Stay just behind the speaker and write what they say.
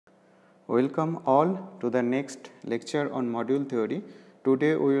Welcome all to the next lecture on module theory.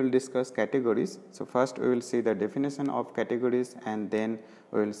 Today we will discuss categories. So first we will see the definition of categories, and then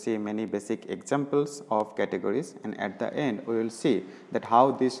we will see many basic examples of categories, and at the end we will see that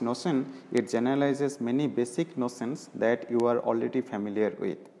how this notion it generalizes many basic notions that you are already familiar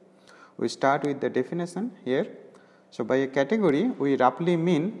with. We start with the definition here. So by a category we roughly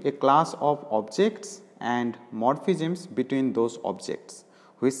mean a class of objects and morphisms between those objects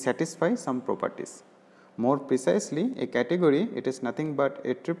which satisfy some properties. More precisely, a category it is nothing but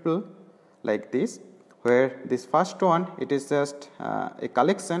a triple like this, where this first one it is just a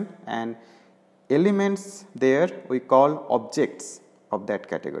collection, and elements there we call objects of that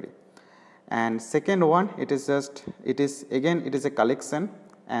category. And second one it is a collection,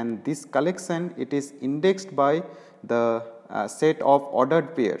 and this collection it is indexed by the set of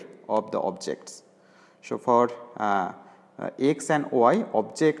ordered pair of the objects. So for x and y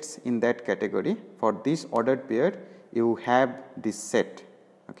objects in that category, for this ordered pair you have this set,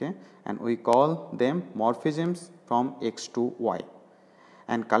 okay, and we call them morphisms from x to y,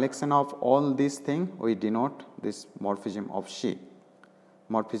 and collection of all these things we denote this morphism of C,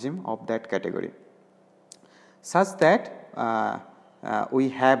 morphism of that category, such that we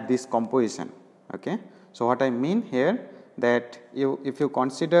have this composition. Okay. So what I mean here, that if you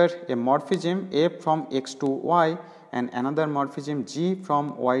consider a morphism f from x to y and another morphism g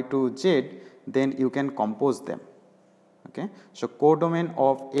from y to z, then you can compose them. Okay. So codomain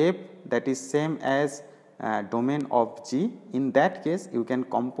of f that is same as domain of g, in that case you can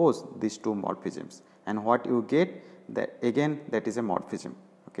compose these two morphisms, and what you get, that again that is a morphism.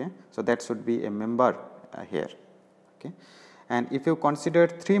 Okay. So that should be a member here. Okay. And if you consider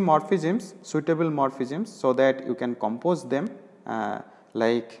three morphisms, suitable morphisms, so that you can compose them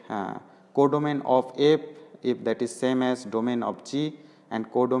like codomain of f if that is same as domain of g, and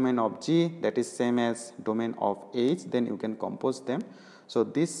codomain of g that is same as domain of h, then you can compose them. So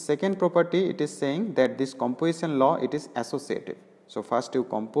this second property it is saying that this composition law it is associative. So first you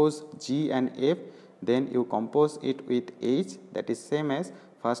compose g and f, then you compose it with h, that is same as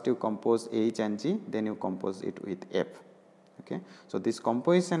first you compose h and g, then you compose it with f. Okay. So this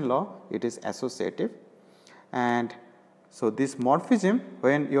composition law it is associative, and so this morphism,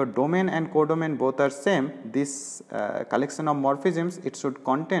 when your domain and codomain both are same, this collection of morphisms it should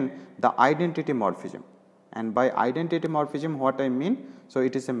contain the identity morphism. And by identity morphism what I mean, so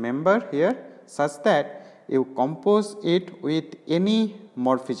it is a member here such that you compose it with any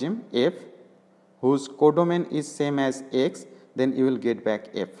morphism f whose codomain is same as x, then you will get back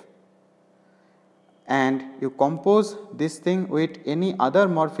f. And you compose this thing with any other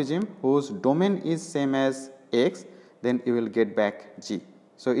morphism whose domain is same as x, then you will get back g.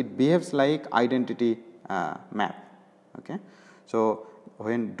 So it behaves like identity map. Okay. So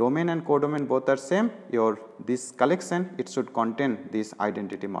when domain and codomain both are same, your this collection it should contain this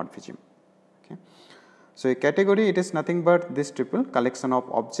identity morphism. Okay. So a category it is nothing but this triple collection of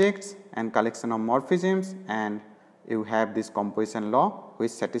objects and collection of morphisms, and you have this composition law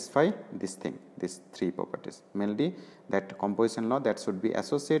which satisfy this thing, these three properties, mainly that composition law that should be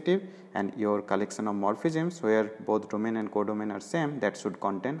associative, and your collection of morphisms where both domain and codomain are same, that should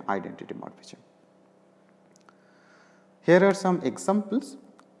contain identity morphism. Here are some examples.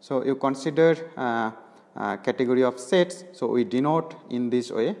 So you consider category of sets. So we denote in this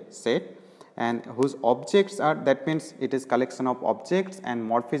way set, and whose objects are, that means it is collection of objects and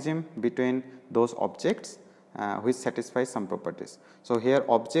morphism between those objects which satisfy some properties. So here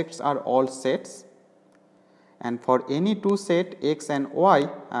objects are all sets, and for any two set x and y,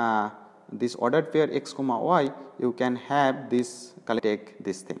 this ordered pair x comma y, you can have this take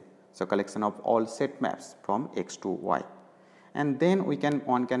this thing. So collection of all set maps from x to y, and then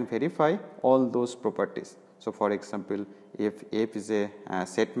one can verify all those properties. So for example, if f is a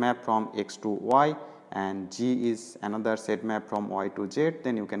set map from x to y and g is another set map from y to z,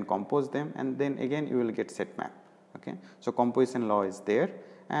 then you can compose them, and then again you will get set map. Okay. So composition law is there,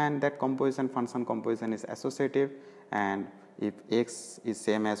 and that composition function composition is associative, and if x is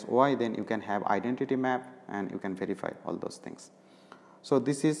same as y, then you can have identity map and you can verify all those things. So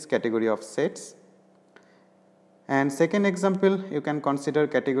this is category of sets. And second example, you can consider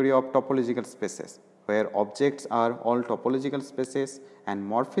category of topological spaces, where objects are all topological spaces, and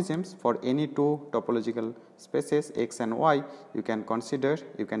morphisms for any two topological spaces x and y, you can consider,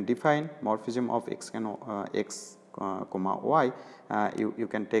 you can define morphism of x comma y, you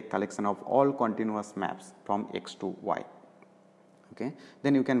can take collection of all continuous maps from x to y. Okay.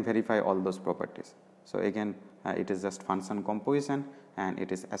 Then you can verify all those properties. So again it is just function composition, and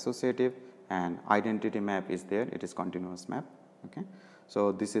it is associative, and identity map is there, it is continuous map. Okay.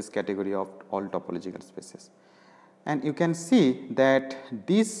 So, this is category of all topological spaces. And you can see that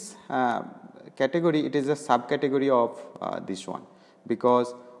this category, it is a subcategory of this one,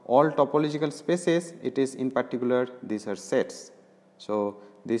 because all topological spaces, it is in particular these are sets. So,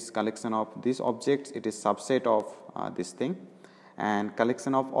 this collection of these objects, it is subset of this thing, and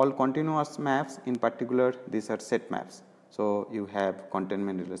collection of all continuous maps, in particular these are set maps. So, you have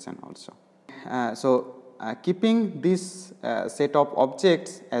containment relation also. Keeping this set of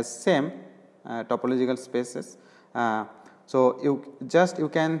objects as same topological spaces, so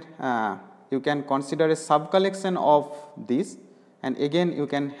you can consider a sub collection of this, and again you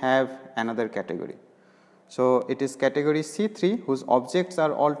can have another category. So, it is category C3 whose objects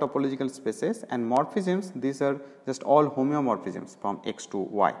are all topological spaces, and morphisms, these are just all homeomorphisms from X to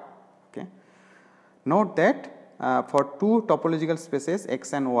Y. Okay. Note that for two topological spaces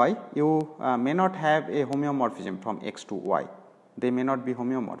X and Y, you may not have a homeomorphism from X to Y, they may not be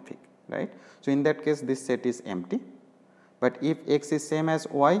homeomorphic, right. So, in that case this set is empty, but if X is same as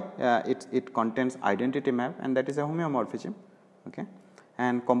Y, it contains identity map, and that is a homeomorphism. Okay.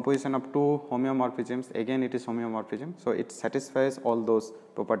 And composition of two homeomorphisms, again it is homeomorphism. So, it satisfies all those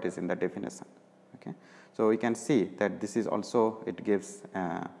properties in the definition. Okay. So, we can see that this is also, it gives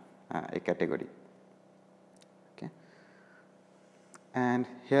a category. Okay. And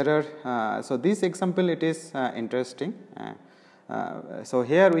here are, so this example, it is interesting. So,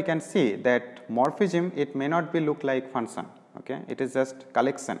 here we can see that morphism, it may not be look like function, okay. It is just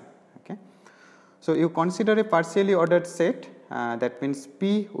collection. Okay. So, you consider a partially ordered set, that means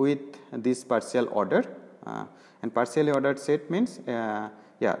P with this partial order, and partially ordered set means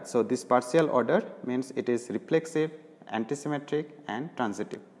so this partial order means it is reflexive, antisymmetric and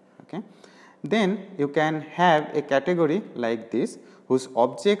transitive. Okay. Then you can have a category like this whose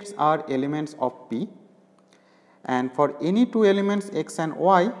objects are elements of P, and for any two elements X and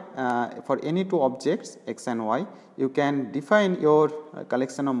Y, for any two objects X and Y, you can define your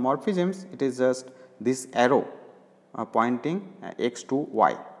collection of morphisms. It is just this arrow pointing X to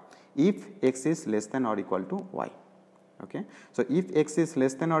Y, if X is less than or equal to Y. Okay. So, if X is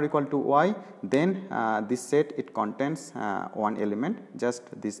less than or equal to Y, then this set, it contains one element, just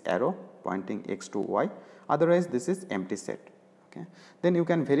this arrow pointing X to Y, otherwise this is empty set. Okay. Then you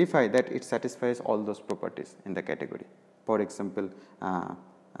can verify that it satisfies all those properties in the category. For example,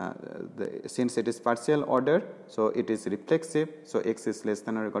 since it is partial order, so it is reflexive, so X is less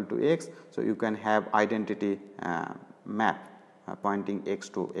than or equal to X, so you can have identity map pointing X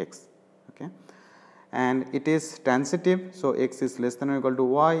to X. Okay. And it is transitive, so X is less than or equal to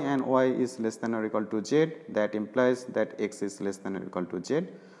Y and Y is less than or equal to Z, that implies that X is less than or equal to Z.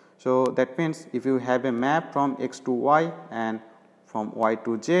 So, that means if you have a map from X to Y and from Y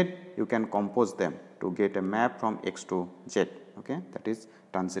to Z, you can compose them to get a map from X to Z. Okay. That is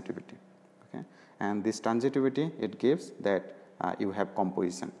transitivity. Okay. And this transitivity, it gives that you have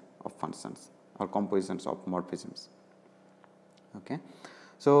composition of functions or compositions of morphisms. Okay.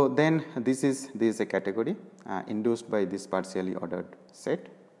 So, then this is a category induced by this partially ordered set,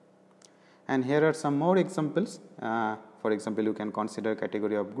 and here are some more examples. For example, you can consider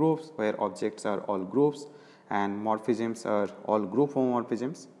category of groups where objects are all groups and morphisms are all group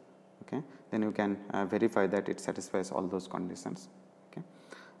homomorphisms. Okay. Then you can verify that it satisfies all those conditions. Okay.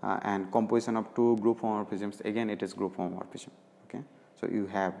 And composition of two group homomorphisms, again it is group homomorphism. Okay. So, you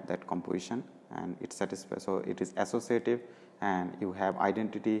have that composition and it satisfies, so it is associative and you have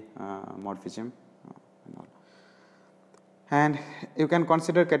identity morphism and all. And you can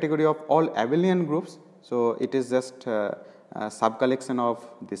consider category of all abelian groups. So, it is just a sub collection of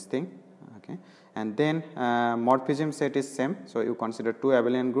this thing. Okay. And then morphism set is same. So, you consider two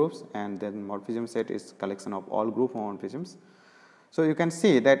abelian groups and then morphism set is collection of all group homomorphisms. So, you can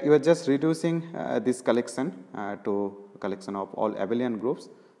see that you are just reducing this collection to collection of all abelian groups.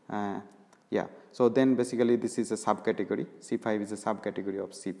 Yeah. So, then basically this is a subcategory, C5 is a subcategory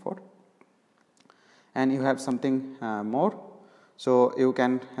of C4, and you have something more. So, you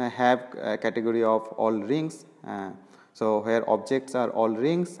can have a category of all rings, so where objects are all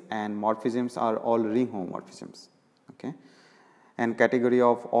rings and morphisms are all ring homomorphisms. Okay. And category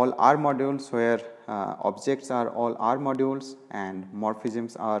of all R modules where objects are all R modules and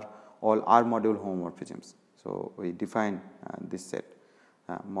morphisms are all R module homomorphisms. So, we define this set.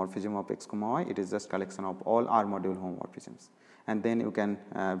 Morphism of X comma Y, it is just collection of all R module homomorphisms, and then you can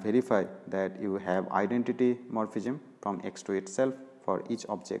verify that you have identity morphism from X to itself for each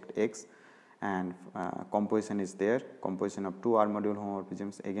object X, and composition is there, composition of two R module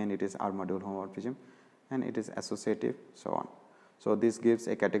homomorphisms, again it is R module homomorphism and it is associative, so on. So, this gives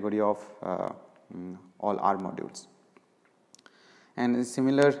a category of all R modules. And in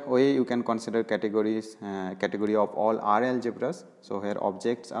similar way you can consider categories, category of all R algebras. So here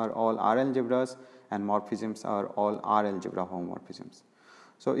objects are all R algebras and morphisms are all R algebra homomorphisms.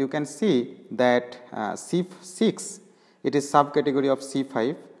 So you can see that C6 it is subcategory of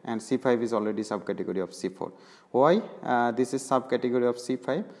C5 and C5 is already subcategory of C4. Why this is subcategory of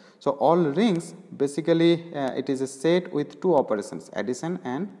C5? So all rings basically it is a set with two operations, addition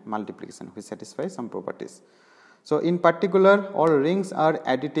and multiplication, which satisfy some properties. So in particular all rings are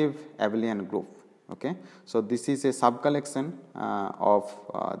additive abelian group. Okay. So this is a subcollection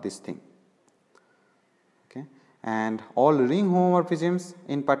of this thing. Okay. And all ring homomorphisms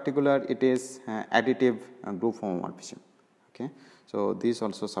in particular it is additive group homomorphism. Okay. So this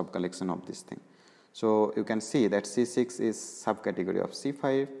also subcollection of this thing. So you can see that C6 is subcategory of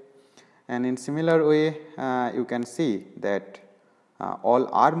C5, and in similar way you can see that all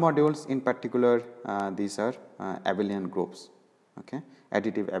R modules in particular these are abelian groups, okay,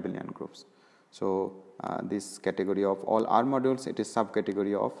 additive abelian groups. So this category of all R modules it is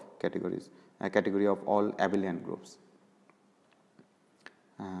subcategory of categories, category of all abelian groups.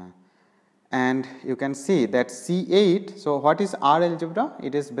 And you can see that C8, so what is R algebra?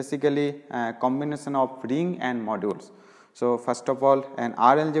 It is basically a combination of ring and modules. So first of all an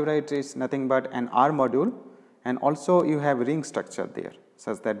R algebra it is nothing but an R module, and also you have ring structure there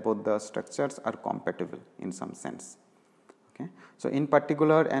such that both the structures are compatible in some sense. Okay. So in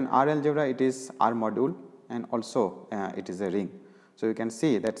particular an R algebra it is R module and also it is a ring. So you can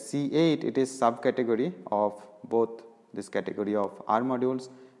see that C8 it is subcategory of both this category of R modules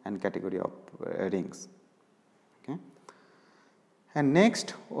and category of rings. Okay. And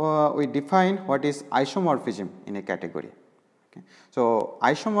next we define what is isomorphism in a category. Okay. So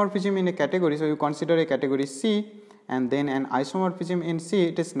isomorphism in a category, so you consider a category C and then an isomorphism in C,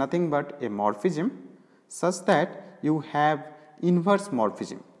 it is nothing but a morphism such that you have inverse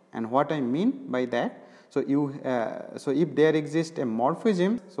morphism. And what I mean by that, so you so if there exists a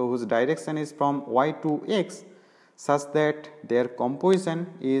morphism so whose direction is from y to x such that their composition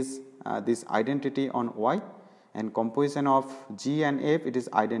is this identity on y and composition of G and F it is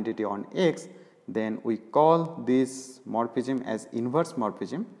identity on x, then we call this morphism as inverse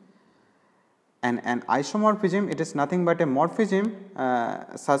morphism. And an isomorphism it is nothing but a morphism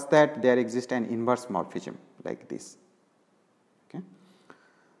such that there exists an inverse morphism like this. Okay.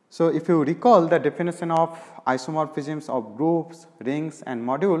 So if you recall the definition of isomorphisms of groups, rings and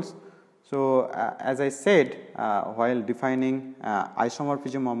modules, so as I said while defining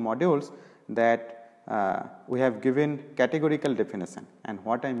isomorphism of modules that we have given categorical definition, and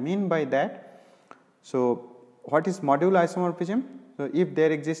what I mean by that, so what is module isomorphism? So if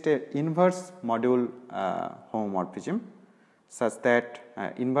there exists a inverse module homomorphism such that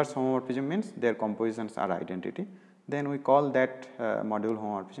inverse homomorphism means their compositions are identity, then we call that module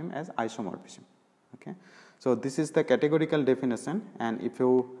homomorphism as isomorphism. Okay. So this is the categorical definition, and if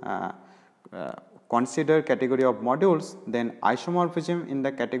you consider category of modules, then isomorphism in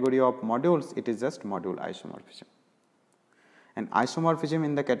the category of modules it is just module isomorphism, and isomorphism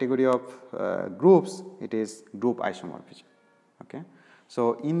in the category of groups it is group isomorphism. Okay.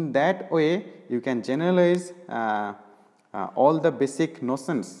 So in that way you can generalize all the basic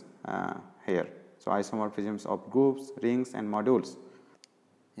notions here. So isomorphisms of groups, rings and modules.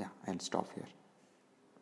 Yeah, I will stop here.